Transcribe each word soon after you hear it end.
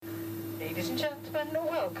Ladies and gentlemen,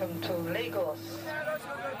 welcome to Lagos.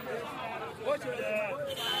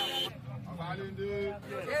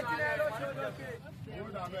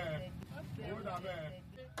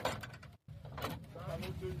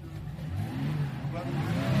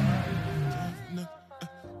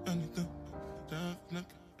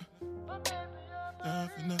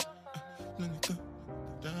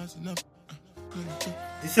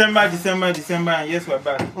 December, and yes, we're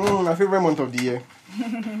back. My favorite month of the year.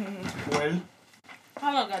 Well,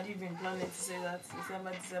 how long have you been planning to say that?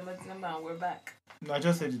 December, and we're back? No, I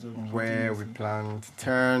just said it. Where we plan to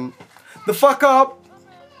turn the fuck up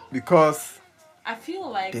because I feel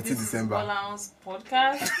like this December. Is Bola's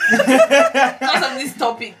podcast because of this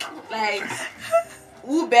topic. Like,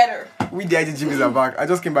 who better? We the IGGBs are back. I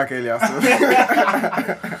just came back earlier, so.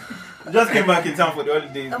 I just came back in time for the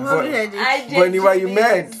holidays. I'm having headache. Bunny, why you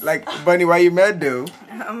mad? Like, Bunny, why you mad though?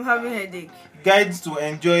 I'm having headache. Guides to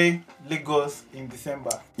enjoy Lagos in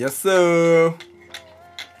December. Yes, sir.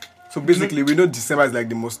 So basically, we know December is like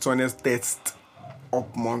the most test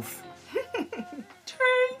up month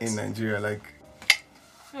in Nigeria. Like,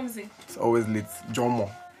 let me see. It's always late.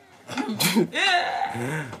 Jomo.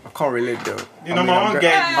 I can't relate though. The number one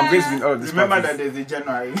guide. I'm based in all of this. Remember that there's a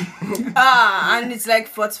January. And it's like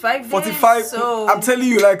 45 days. 45. So I'm telling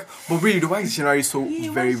you, like, but really, why is January so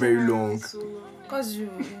very, very long? Because you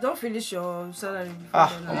don't finish your salary.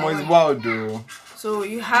 It's wild though. So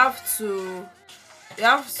you have to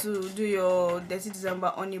do your dirty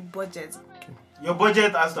December on a budget. Your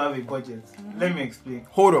budget has to have a budget. Let me explain.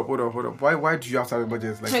 Hold up. Why do you have to have a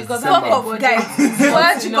budget? Like Because fuck off, guys.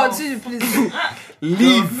 Why don't you continue, please?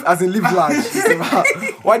 Live as in live large.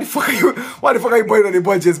 Why the fuck are you buying on a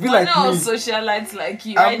budget? Be Why like not me. socialites like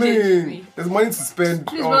you? I mean, there's money to spend.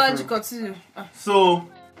 Please, why don't you continue? So,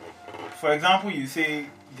 for example, you say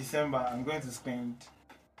December, I'm going to spend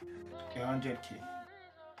 100k.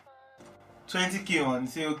 20k on,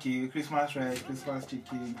 say, okay, Christmas rice, Christmas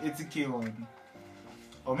chicken, 80k on,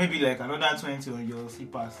 or maybe like another 20 on your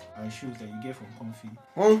slippers and shoes that you get from Comfy.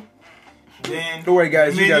 Then don't worry,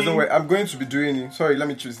 guys. You guys don't worry. I'm going to be doing. Sorry, let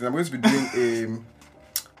me choose this. I'm going to be doing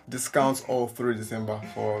discounts all through December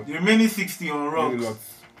for the remaining 60 on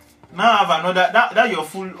rocks. Now I have another that your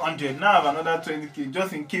full 100. Now I have another 20k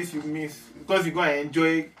just in case you miss because you're gonna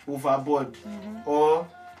enjoy overboard or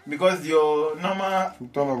because your normal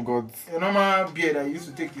beer that you used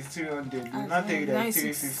to take is 300. You now take it at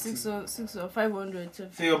 350. 6 or 500.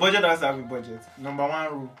 So your budget has to have a budget. Number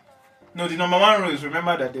one rule. No, the number one rule is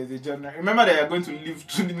remember that there's a January. Remember that you're going to live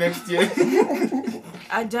through the next year.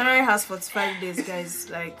 January has 45 days, guys.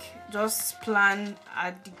 Like, just plan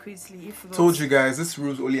adequately. If not, told you guys, this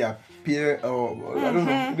rules only appear. I don't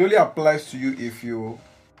know. It only applies to you if you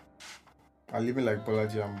are living like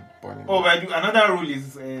Bolaji and Bonnie. Oh, but another rule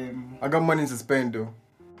is. I got money to spend though.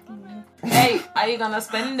 Hey, are you gonna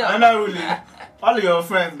spend it? Another rule is all of your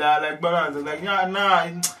friends that are like Bolaji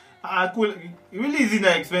are like, cool. It really isn't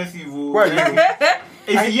that expensive. Where are you?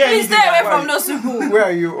 Please stay away from those people. Where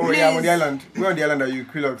are you? Oh, yeah, I'm on the island. Where on the island are you,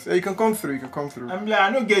 Quilox? Hey, you can come through. I'm like,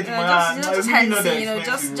 I don't get money.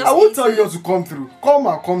 I won't tell you not to come through.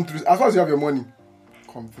 Come through. As far as you have your money,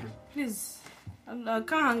 come through. Please. I can't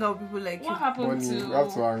hang out with people like what happened money, to you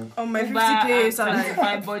have to hang. On my 50k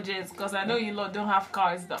salary budgets? Because I know you lot don't have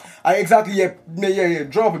cars though. Exactly, yeah.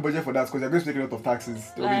 Draw up a budget for that because you're going to take a lot of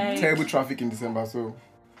taxes. There will be terrible traffic in December, so.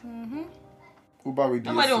 Uber with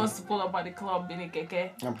nobody wants to pull up at the club in a keke.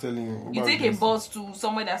 I'm telling you. You take a bus to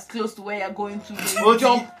somewhere that's close to where you're going to.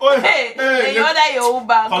 Jump. Then you order your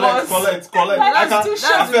Uber. Collect. I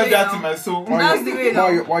felt that in my soul. That's the way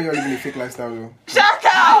now. Why you're living a fake lifestyle though? Shut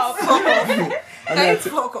up!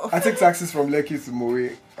 I take taxis from Lekki to Moe.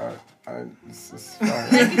 And it's fine.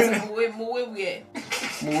 Lekki to Moe where?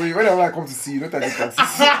 Moe, whenever I come to see you, don't take taxis.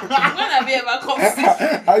 When have you ever come to see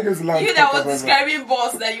I go to land. You that was describing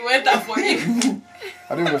boss that you went up for him.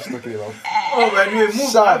 I don't know what you're talking about. Oh, by the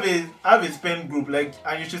way, have a spend group, like,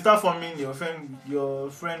 and you should start forming your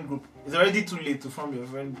friend group. It's already too late to form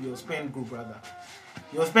your spend group rather.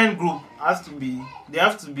 Your spend group has to be. They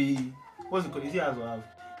have to be. What's it called? Is it has to have?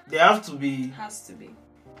 They have to be. Has to be.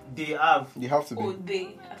 They have. You have to be. Oh,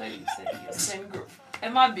 they. I thought you said your spend group.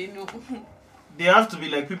 Emma be no. They have to be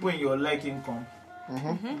like people in your like income.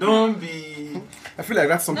 Don't be. I feel like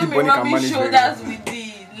that's something Bonnie can manage. Shoulders with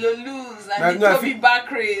the Lolus and the Toby back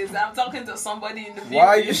raise. I'm talking to somebody in the Why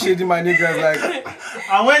are you shading my niggas like?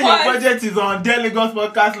 And when your budget is on Lagos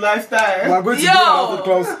podcast lifestyle, we are going to do another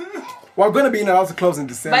class. We're going to be in and out of clubs in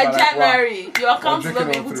December. By like, wow. January, your account will not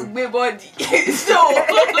be drinking able all to make body. So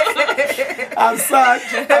I'm sad.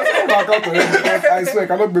 I'm not my account already because I swear I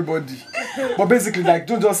cannot be body. But basically, like,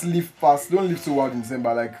 don't just live fast. Don't live too wild in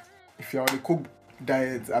December. Like, if you're on a Coke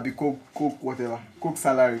diet, I'll be Coke whatever, Coke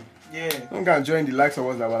salary. Yeah. Don't go and join the likes of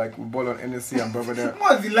us that were like we ball on NSC and brother there.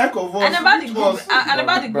 What's the lack of us? and about the Which group, was- and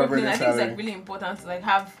about the group Brother thing, I think it's salary. like really important to like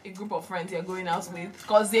have a group of friends you're going out with,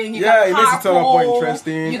 because then you Yeah, can it makes it turn up more carpool,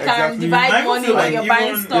 interesting, You can exactly. divide I even money feel when like you're buying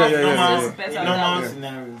even stuff. Yeah, yeah, It's yeah, just better in that normal way.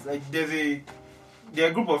 scenarios, like there are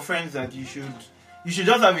a group of friends that you should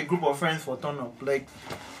just have a group of friends for turn up. Like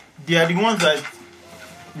they are the ones that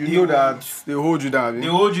You They know will- that they hold you down. they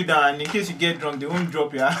hold you down, and in case you get drunk, they won't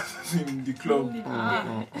drop your ass in the club.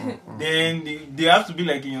 Then they have to be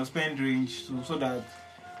like in your spend range, so that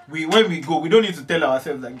when we go, we don't need to tell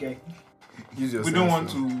ourselves that guy. Use your We don't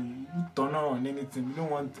sense, want so. to turn on anything. We don't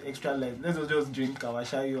want extra light. Let's just drink our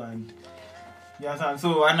shayo and you understand.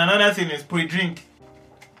 So and another thing is pre-drink.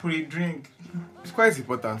 It's quite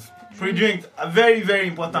important. Pre-drink, very, very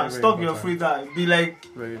important. Very, very Stock your important. freezer. Be like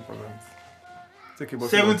Very important. Take a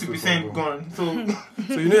bottle of 70% soap gone. So,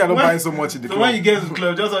 So you know you're not When- buying so much in the so club. when you get to the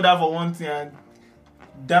club, just order for one thing and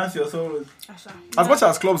dance your sorrows. As much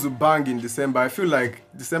as clubs will bang in December, I feel like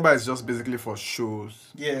December is just basically for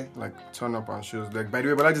shows. Yeah, Like turn up and shows. Like by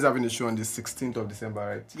the way, Balaji's having a show on the 16th of December,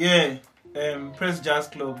 right? yeah. Press Jazz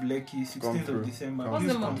Club, Lekki, 16th through. of December. Come What's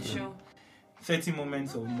Please the name come of the through. show? 30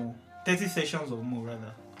 moments or more. 30 sessions or more,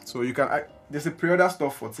 rather. So you can there's a pre-order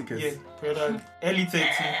stuff for tickets. Yeah, pre-order early 30,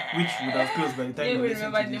 which would have closed by the time You you will listen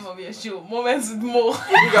remember to the name this. of your show. Moments with more.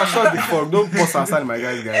 You guys shut the fuck. Don't bust and stand my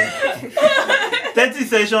guys. 30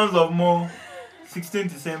 sessions or more.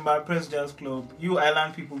 16th December, Press Jazz Club. You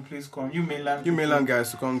island people, please come. You mainland You people. mainland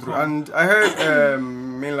guys to come through. And I heard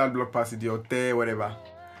mainland block party, the hotel, whatever.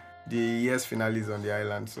 The year's finale is on the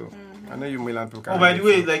island, so I know you mainland people can. Oh, by the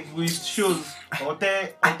way, like with shows,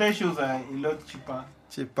 hotel shows are a lot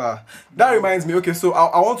cheaper. That reminds me, okay, so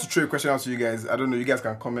I want to throw a question out to you guys. I don't know, you guys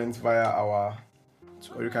can comment via or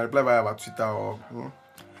you can reply via our Twitter or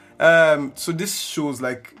so these shows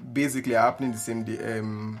like basically are happening the same day.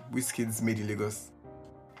 Wizkid's Made in Lagos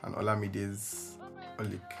and Olamide's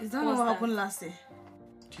Olik. Is that What's what that? happened last year?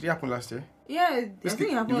 Did it happen last year? Yeah, I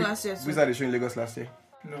think it happened Wiz- last year. too. Wizard show in Lagos last year?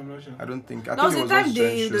 No, I'm not sure. I don't think. I That think was it the was time just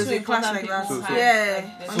they joint there was shows. a clash like that. So- Yeah.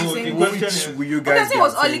 so on the the same question day. is- Which will you But I guys think it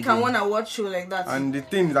was get Oli to can do? want to watch show like that. And the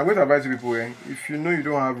thing is, I'm going to advise you people, if you know you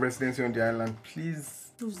don't have residency on the island, please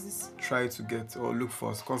Who's this? try to get or look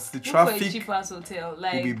for us, because the Look for a traffic. cheap ass hotel. be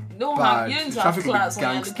Like, don't bad. have, you don't need The to have traffic will be class when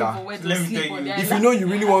you're looking gangster. for where to Let me sleep tell on you, the If you island. know you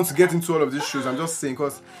really want to get into all of these shows, I'm just saying,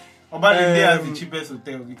 because Obali has the Um, cheapest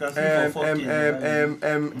hotel. You can sleep for 4K.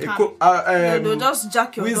 They'll just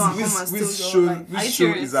jack your door and come and steal your show life. Are you show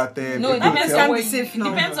serious? is at No, it Eko depends Hotel. on where Be safe you, now.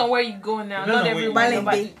 it depends on where you go now. Depends Not on where everywhere.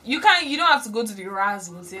 you go. But you don't have to go to the Raz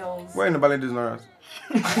hotels. Where in the ballet is not right?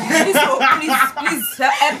 Please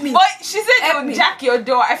help me. But she said Help they'll me. jack your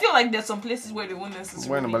door. I feel like there's some places where they won't Where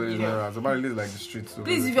necessarily. in the ballet is you not know. right? The ballet is like the streets. so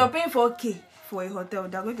Please, if basically. you're paying 4K for a hotel,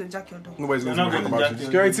 they're going to jack your door. Nobody's going They're to not know going to about jack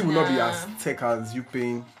it. your Security will not be Nah. as tech as you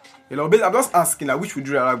paying. You know, but I'm just asking, like, which would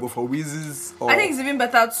you rather go for, Wiz's or? I think it's even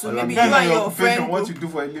better to maybe you Depends on and your your occupation, friend what go. you do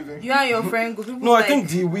for a living. You and your friend go. People No, I like, think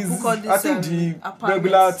the Wiz. book all I this, think the apartments.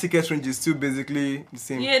 regular ticket range is still basically the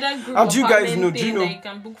same. Yeah, that group And do you guys apartment know? Do you thing know? that you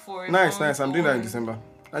can book for a Nice. month I'm doing that in or- December.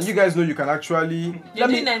 And you guys know you can actually. You're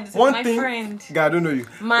doing that in December. One My thing, friend. guy, I don't know you.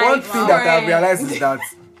 My One thing that I've friend. realized is that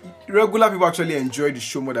regular people actually enjoy the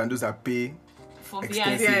show more than those that pay For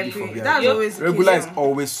extensively VIP. for VIP. That's Yep. always the Regular case, is yeah.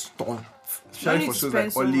 always stunned, especially need for to shows spend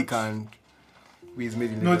like so Olik much. and Wiz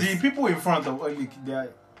Made in No, Lagos. the people in front of Olik,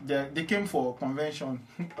 they came for convention.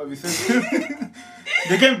 Obviously,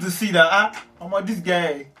 they came to see that this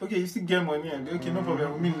guy. Okay, you still get money. Okay, no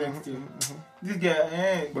problem. We'll meet next year. This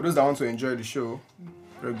guy, But those that want to enjoy the show,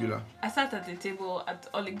 regular. I sat at the table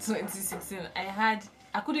at Olik 2016.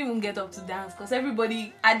 I couldn't even get up to dance because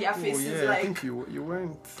everybody had their faces I like think you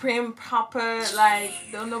went. prim proper, like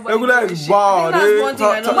don't nobody. Regular give a is shit. wow. I think that's one thing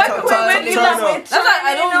I don't like When about regular Lagos. went That's why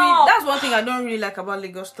I don't turning really, up. that's one thing I don't really like about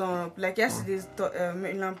Lagos Turn Up. Like yesterday's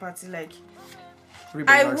mainland party, like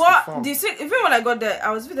I wore the even when I got there,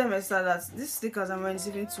 I was with them and said that these stickers I'm wearing is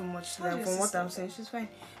even too much. How's Like your from what sister? I'm saying, she's fine.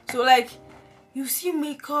 So like, you see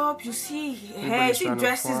makeup, you see hair, you Everybody's see trying to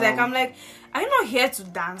dresses. farm. Like I'm like, I'm not here to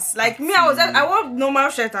dance. Like me, I wore normal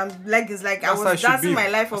shirt and leggings. Like That's I how it was should dancing be. my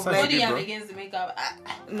life of That's how it What like do you have bro. against the makeup?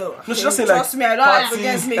 no. No, she just say, like, trust me, I don't have parties,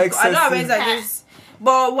 against makeup. I don't have anything excessive. against.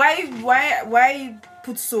 But why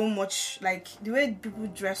put so much like the way people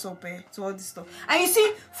dress up to all this stuff? And you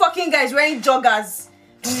see fucking guys wearing joggers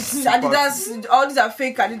with Adidas. All these are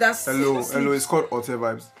fake Adidas. Hello, it's called Hotel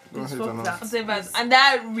Vibes. And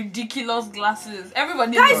that ridiculous glasses.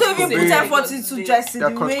 Everybody guys don't looks even the put same. effort into dressing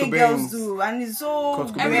the way girls do, and it's so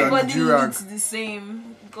everybody looks the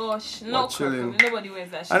same. Gosh, no, chilling. Nobody wears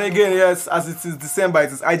that shit. And again, yes, as it is December,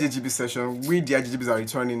 it is IJGB session. We, the IJGBs, are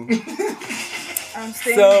returning. I'm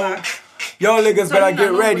staying So, back. y'all niggas better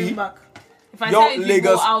get ready. If I Y'all tell you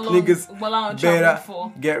people how long niggas Bola better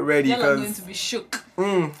for, get ready you're because going to be shook.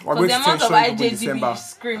 we're Because going the to amount of show in December. IJGB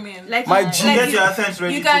screaming. Like, My like G. Get you- your accents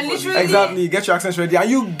ready. you can too for literally- this. Exactly, get your accents ready. And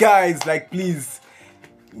you guys, like, please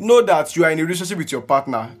know that you are in a relationship with your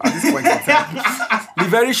partner at this point in time. Be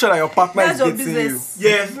very sure that your partner That's is your dating business.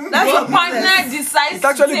 Yes. That's Your your partner business. decides you. It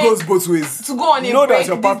actually to, goes both ways. to go on a Know break that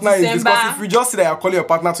your this partner is December. because if you just see that you're calling your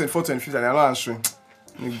partner 24, 25th and you're not answering,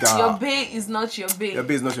 nigga, Your bae is not your bae. your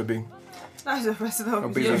bae is not your bae. That's your personal bae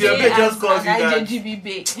business. is Your Your bae bae just as calls an you that. IJGB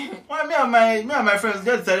bae. Well, me and my friends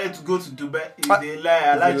just decided to go to Dubai. It's a lie.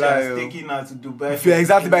 I like just taking her to Dubai. If you're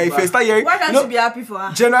exactly, but if you start hearing, Why can't you be happy for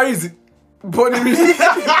her? January is body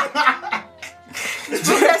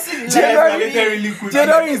Really quick.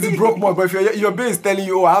 January is the broke month, but if your bae is telling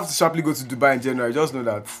you, oh, I have to sharply go to Dubai in January, just know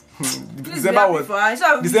that December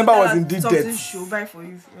was indeed dead. Show buy for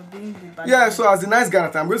you. You're being bad. Yeah, so as the nice guy,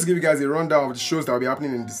 I'm going to give you guys a rundown of the shows that will be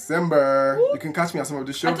happening in December. You can catch me at some of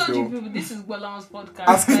the I shows told you though. people, this is Bola's podcast.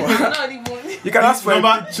 Ask for- Like, not even. You can ask for a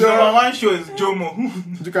Number picture. one show is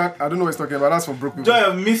Jomo. You can, I don't know what he's talking about. That's for broke people. Joy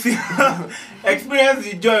of missing. Experience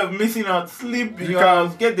the joy of missing out. Sleep in You your can-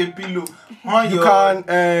 house. Get the pillow. On You your, can,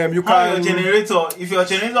 you on your can, generator. If your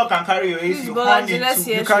generator can carry your AC, Please, on Bola, it let's too.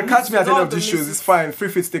 hear you can catch me at the end of Go these to shows. Mrs. It's fine. Free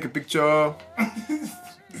fit to take a picture.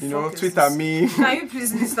 You know, Fuck is Twitter this? me. Can you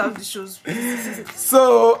please list out the shows?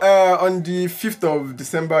 So on the 5th of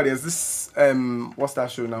December, there's this what's that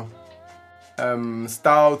show now?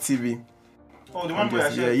 Style TV. Oh, the one where I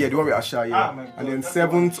Yeah, the one with Asha, yeah. Ah, my God, And then that's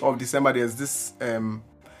 7th of December, there's this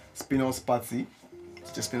Spinos party.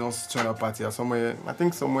 It's a Spinos channel party or somewhere, I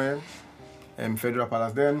think somewhere Federal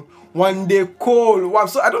Palace. Then one day Cole. Wow,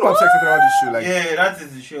 so I don't know what I'm so excited about this show. Like, Yeah, that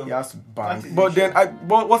is the show. he has to That is bang. But the then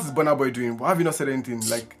what is Burna Boy doing? Why have you not said anything?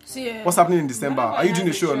 Like, what's happening in December? Are you doing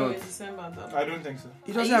a show or not? I don't think so.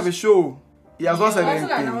 He doesn't have a show. He has not said Also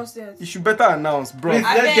anything. announced it. You should better announce, bro. Please,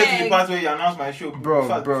 let's get to the beg. part where you announce my show. Bro.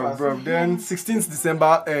 Fast. Then 16th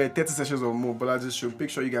December, 30 sessions or more. But I just should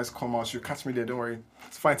make sure you guys come out. You catch me there. Don't worry.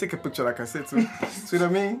 It's fine. Take a picture, like I said. Too. See what I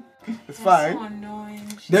mean? It's fine. So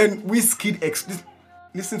annoying. Then Wizkid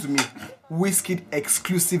listen to me. Wizkid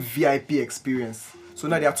exclusive VIP experience. So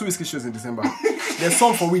now there are 2 Wizkid shows in December. There's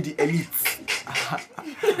some for we the elite,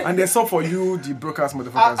 and there's some for you the broadcast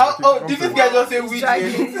motherfuckers. Did this guy just say we?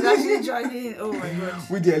 He's actually dragging. Oh my god.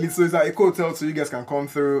 With the elite, so it's like a hotel, so you guys can come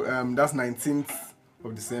through. That's 19th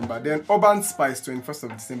of December. Then Urban Spice, 21st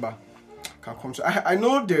of December, can come through. I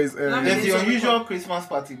know there is. There's the unusual Christmas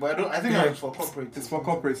party, but I think Yeah. it's for corporate. It's for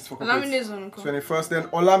corporate. Laminates on call. 21st, then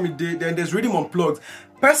Olamide, then there's Rhythm Unplugged.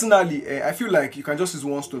 Personally, I feel like you can just use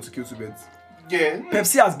one stone to kill 2 birds. Yeah.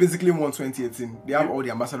 Pepsi has basically won 2018. They have all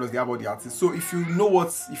the ambassadors, they have all the artists. So if you know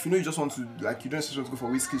you just want to, like, you don't necessarily go for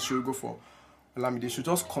Whiskey show, go for Olamide, they should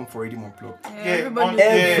just come for Rhythm Unplugged. Everybody's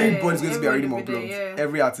Everybody's going to be a Rhythm Everybody Unplugged. there, yeah.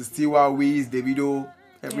 Every artist, Tiwa, Wiz, Davido,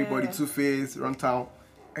 everybody, Yeah. Two-Face, Runtown,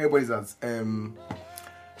 everybody's at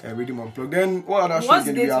Rhythm Unplugged. Then what other shows What's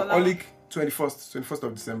going the to be date at? for that? Olik, 21st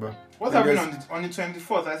of December. What's Then happening there's- on the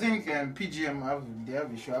 24th? I think PGM they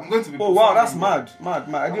have a show. I'm going to be. Oh wow, that's performing.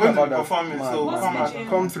 mad. I I'm didn't going know to be about that. performing, so Mad, come mad. out.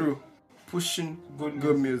 Come through. Pushing Good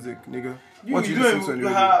good music, nigga. You, What you you listen don't to on you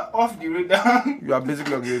the are off the radar. You are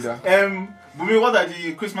basically a grader. Bumi, what are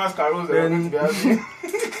the Christmas carols that we're going to be having?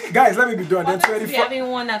 Guys, let me be done. Then We're going to be 24. having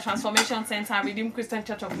one at Transformation Center, Redeemed Christian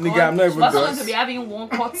Church of God. Nigga, I'm not even We're also done. going to be having one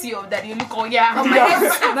courtesy of Daddy Lukoya.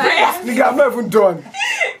 Nigga, I'm not even done.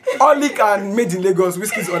 Olik and Made in Lagos,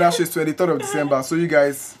 Whiskey's other show is 23rd of December. So you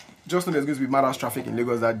guys just know there's going to be mad ass traffic in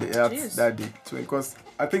Lagos that day. That day. So because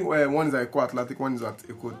I think one is at Eco Atlantic, one is at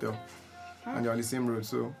Eco Hotel, and they're on the same road.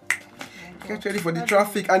 So get ready for the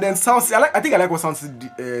traffic. And then South Sea, I think I like what South Sea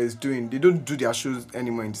is doing. They don't do their shows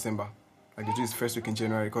anymore in December. Like they do it first week in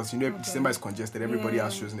January because December is congested. Everybody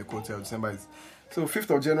has shows in the hotel. December is so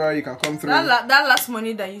 5th of January you can come through. That last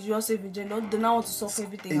money that you just save in January, they now want to solve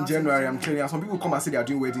everything In else January, I'm telling you, some people come and say they are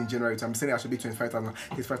doing wedding in January. So I'm saying I should be 25,000,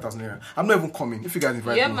 35,000 naira. I'm not even coming. If you guys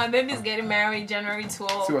invite Yeah, me, my baby's getting married January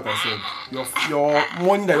 12th. see what I said. Your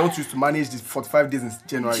money that you don't use to manage these 45 days in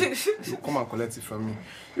January, you come and collect it from me.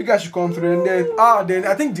 You guys should come through. And then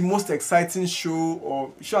I think the most exciting show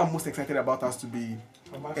or show I'm most excited about has to be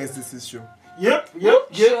SDC's show. Yep.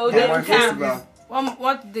 Show them My camp. festival.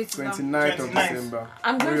 What date is that? 29th of December.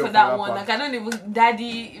 I'm going Rio for that Rapper. one. Like I don't even,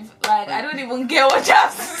 Daddy. Like I don't even get what you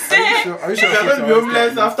have to say. Are you sure? You're going to be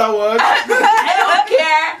homeless afterwards. I don't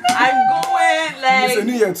care. I'm going. It's a Like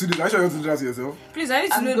new year to do. Are you sure you want to do that to yourself? Please, I need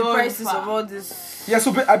to I'm know the going prices far. of all this. Yeah,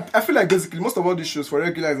 so I feel like basically most of all these shows for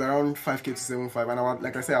regular is around 5k to 7.5, and I would,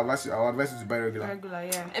 like I said, I would advise you to buy regular. Regular,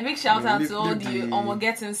 yeah. a big shout out to all Leave the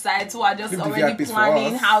Get Inside who are just leave the already VIPs for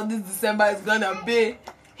planning us. how this December is gonna be.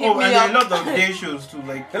 Hit Oh, me and there are up. a lot of day shows too.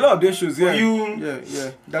 Like A lot of day shows, yeah. You-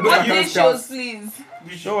 Yeah. That What don't day count shows, scouts. please?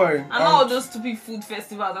 Don't worry. And not all those stupid food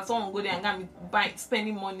festivals that someone go there and gonna be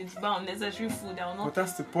spending money to buy unnecessary food that will But not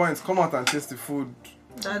that's the point. Come out and taste the food.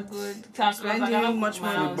 That's good. spending much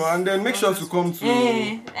money. But and then make sure to come to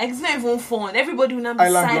It's not even fun. Everybody will not be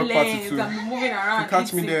Island Block Party silent too. and be moving around.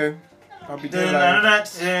 catch me eating. there. I'll be there. then Like, another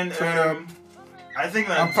and turn up. I think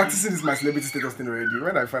that I'm practicing this my celebrity status thing already.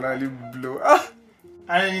 When I finally blow,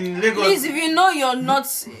 And in Lagos, Please, if you know you're not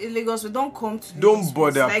in Lagos, don't come to don't Lagos,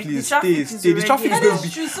 bother, Like, please. the traffic Stay. is The traffic is already- going to be.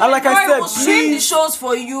 true. So And like I We'll said, stream the please shows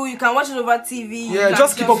for you. You can watch it over TV. Yeah, You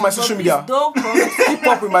just can keep up my but social please media. Don't come. keep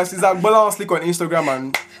up with my sister Bola on Slick on Instagram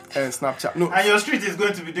and Snapchat. No, and your street is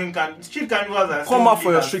going to be doing street carnivals. Are come still out for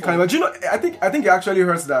your lit as street fuck. carnival. Do you know? I think it actually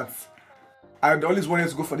hurts that I'd always wanted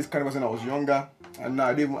to go for this carnival when I was younger, and now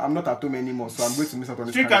I'm not at home anymore, so I'm going to miss out on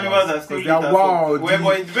this Street carnivals are still lit as fuck. wow. Well,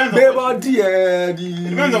 but it depends on It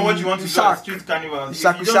depends on what you want to do at street carnivals.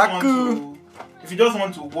 Shaku If you just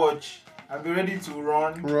want to watch and be ready to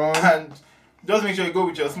run. And just make sure you go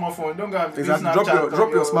with your smartphone. Don't go and do Exactly. Snapchat.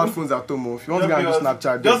 Drop your smartphones at home. If you want to go and do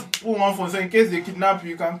Snapchat, just put one phone so in case they kidnap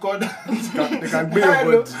you, you can call them. they can bring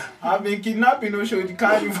your body. I've been kidnapping, no show the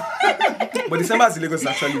carnival. But December in Lagos is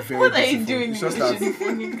actually very What are you beautiful. doing in It's just the that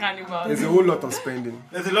fucking carnival? there's a whole lot of spending.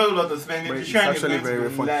 There's a lot of spending. But The it's shrine is actually going very, to very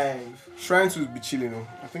be fun. live. Trying to be chilling.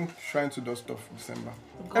 I think trying to do stuff in December.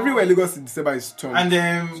 Everywhere in Lagos in December is turned. And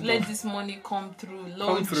then Let this money come through,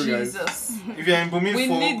 Lord through, guys. Jesus. if you're in Bumis We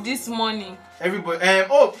folk, need this money. everybody.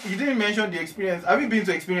 You didn't mention the experience. Have you been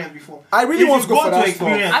to experience before? I really If want you to go for that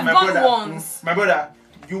experience, stuff. I've my gone brother, once. My brother,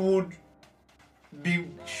 you would be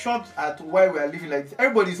shocked at why we are living like this.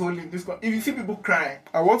 Everybody's holding this. If you see people crying,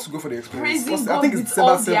 I want to go for the experience. Praising I God think it's with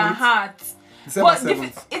December all their 7th. heart. December But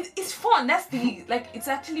 7th. it's fun. That's the it's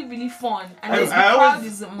actually really fun. And I the crowd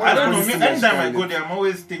is more. I don't know. Honestly, Anytime I like go there, I'm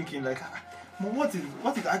always thinking like, what is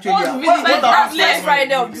actually What's happening? really- What that's are Last we Friday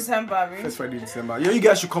doing? of December, right? First Friday in December. Yeah, you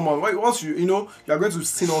guys should come on. Once you are going to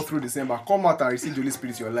sin all through December. Come out and receive the Holy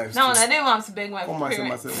Spirit in your lives. Now, I too. don't even have to beg my Come on,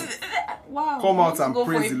 parents. December 7th. Wow. Come I out want to and go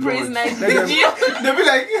praise for a the praise Lord. night Let them- video. They'll be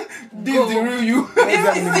like, this is the real you. Let them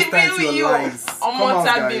This is minister the into real your you. lives. Come out,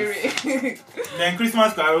 guys. Then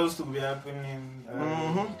Christmas carols to be happening.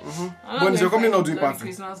 But is your company not doing party?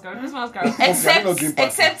 Christmas carol. They're not doing party.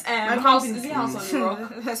 Except House. Is it House on the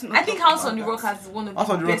Rock? Let's not I think talk House about on the that. Rock has one of the House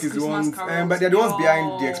on the Rock best is the Christmas ones, carols. but they're the ones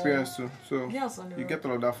behind the Yo. experience too. So Yeah, House on the you Rock. get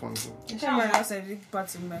all of that fun too. I can't remember last time I did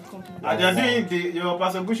party in my company. And they're doing your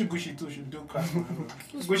pastor Gushi too should do Christmas.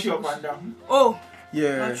 Gushi up and down. Oh,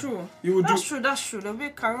 Yeah, not true. you would do. That's true. There'll be a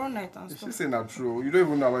carol night and She's stuff. saying that true. You don't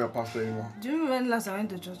even know about your pastor anymore. Do you remember when last I went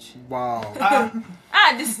to church? Wow.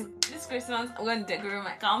 This Christmas I'm gonna decorate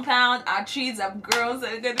my compound. Our trees have girls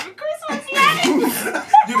that are gonna be Christmas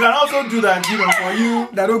lights. You can also do that, for you.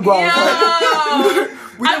 They don't go outside.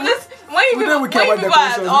 Yo, I'm just when we don't care about people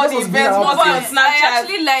at decorations. all We the just events be posting happy. on I Snapchat.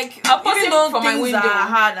 actually like, I'll post even it though from my things window. are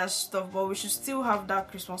hard and stuff, but we should still have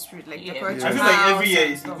that Christmas spirit, like Yeah. decorating. Yeah. I feel like house every year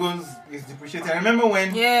and it stuff. it's depreciated. I remember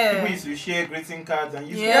when Yeah. people used to share greeting cards and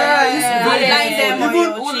used Yeah, Very line them on Even-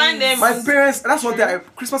 your we'll line them. My parents, that's what they.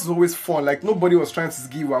 Christmas was always fun. Like nobody was trying to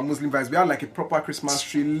give our Muslim vibes. We had like a proper Christmas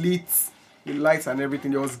tree lit with lights and everything.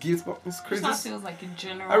 There was gifts, but it's crazy. Christmas feels like a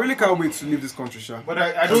general. I really can't wait to leave this country, Sha. But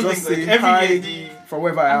I don't Just think say like, hi every year for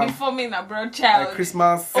wherever I I'm am. informing abroad Like child.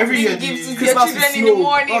 Christmas, Every year Opening gifts to the- their Christmas children is in the slow.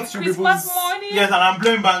 morning. Not you Christmas people's- morning. Yes, and I'm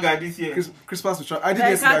blowing banger this year. Christmas to try. I did Like,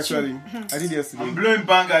 yesterday catch you. actually. I did yesterday. I'm blowing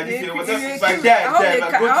banger this If year. you- Whatever. if If I you- die, I hope I they die. If ca-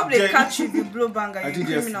 I I go hope to they jail. catch you if you blow banger. I You're did a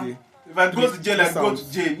criminal. yesterday. If I go to jail, I go Sounds-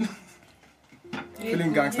 to jail.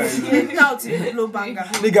 Feeling gangster. You're out if you blow banger.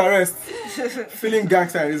 Nigga rest. Feeling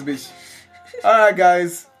gangster in this bitch. Alright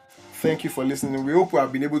guys. Thank you for listening. We hope we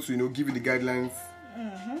have been able to, give you the guidelines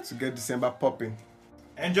to get December popping.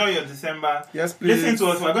 Enjoy your December. Yes, please. Listen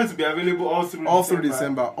to us. We're going to be available all through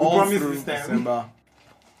December. We All promise through this time. December.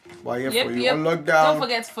 We're here Yep, for you. yep. On Don't lockdown.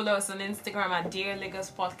 forget to follow us on Instagram at Dear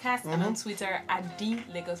Lagos Podcast and on Twitter at The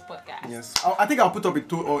Lagos Podcast. Yes. I think I'll put up a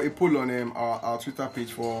poll on our Twitter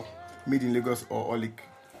page for Made in Lagos or Olik.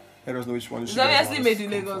 Let us know which one you It's should get. obviously made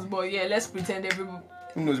in Lagos, but yeah, let's pretend everybody.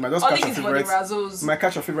 Who knows? You might just I catch think your it's for the favorite. Razos. You might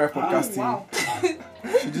catch your favorite podcasting. Wow.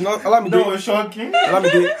 She did not. Allow me. No, shocking. Allow me.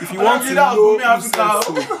 If you want to know who said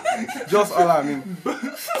so, just allow me.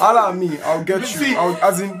 Allow me. I'll get you. See, I'll,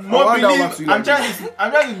 as in, more I'll hand out believe. to you. I'm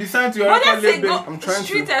trying to be signed to your But record that's a label. go. I'm trying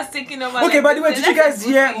Street to. has taken over. Okay, like by the way, this, did you that's a guys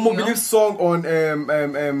good hear thing, Mo yo. Believe's song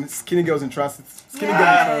on Skinny Girls in Transit? Skinny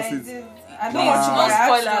Girls in Transit. I don't Please, want to no react.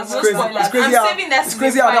 spoilers, no It's crazy. spoilers. It's crazy I'm how, saving that it's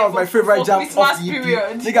crazy how that was my favorite jam of Christmas the EP.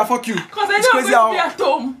 period. Nigga, fuck you. Because I It's know I'm crazy going to how be at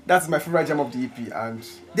home. that's my favorite jam of the EP, and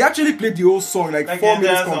they actually played the whole song like Like 4 the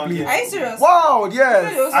minutes entire song, complete. yeah. Are you serious? Wow,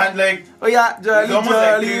 yes. And like, Oh yeah, it's jolly, almost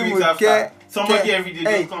like 3 jolly, weeks after. okay. Somebody every day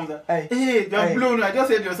Hey, just comes out. hey, Hey, you're hey. blown. I just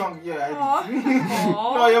said your song. Yeah, I did. No,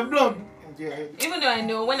 Aw. you're blown. Yeah. Even though I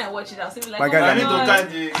know when I watch it, I'll still be like, My oh guys I are need to God. catch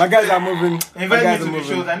the. My guys are moving. My Invite guys me are to the shows.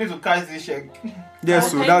 moving. I need to catch this check. Yeah, I'll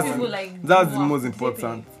so tell that's people, like, that's the wow, most sleeping.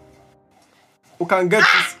 important. We can get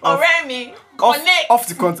this off, Oremi, off, connect. off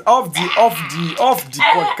the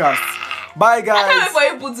podcast. Bye, I can't wait guys.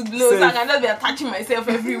 for people to blow so I Safe. can just be attaching myself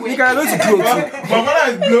everywhere. You can know to blow too. My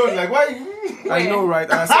mother is blown. Like, why? I know, right?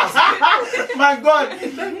 And I said, My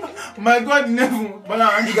God. My God, never. But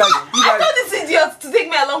now, you guys, I told this idiot to take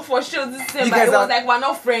me along for shows this December. guys It was are- like we're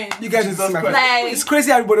not friends. you guys need to see my Christ. Like- It's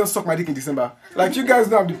crazy how everybody don't suck my dick in December. Like you guys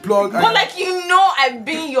don't have the plug. But like you know, I've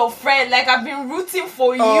been your friend. Like I've been rooting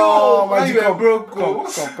for you. Oh, my when you G, were come, broke, come,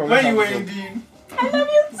 come, when you were come. in the.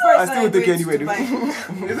 I still will take you anywhere, dude.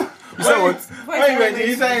 You said what? When you were in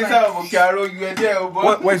the inside of Okaro, you were there.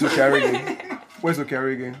 But Where's Okari again? Where's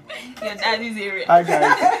Okari again? Your daddy's area. Hi guys.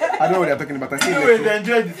 I don't know what they're talking about. I stay you in will Lekki.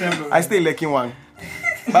 enjoy December. I stay in Lekki one.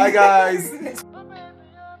 Bye guys.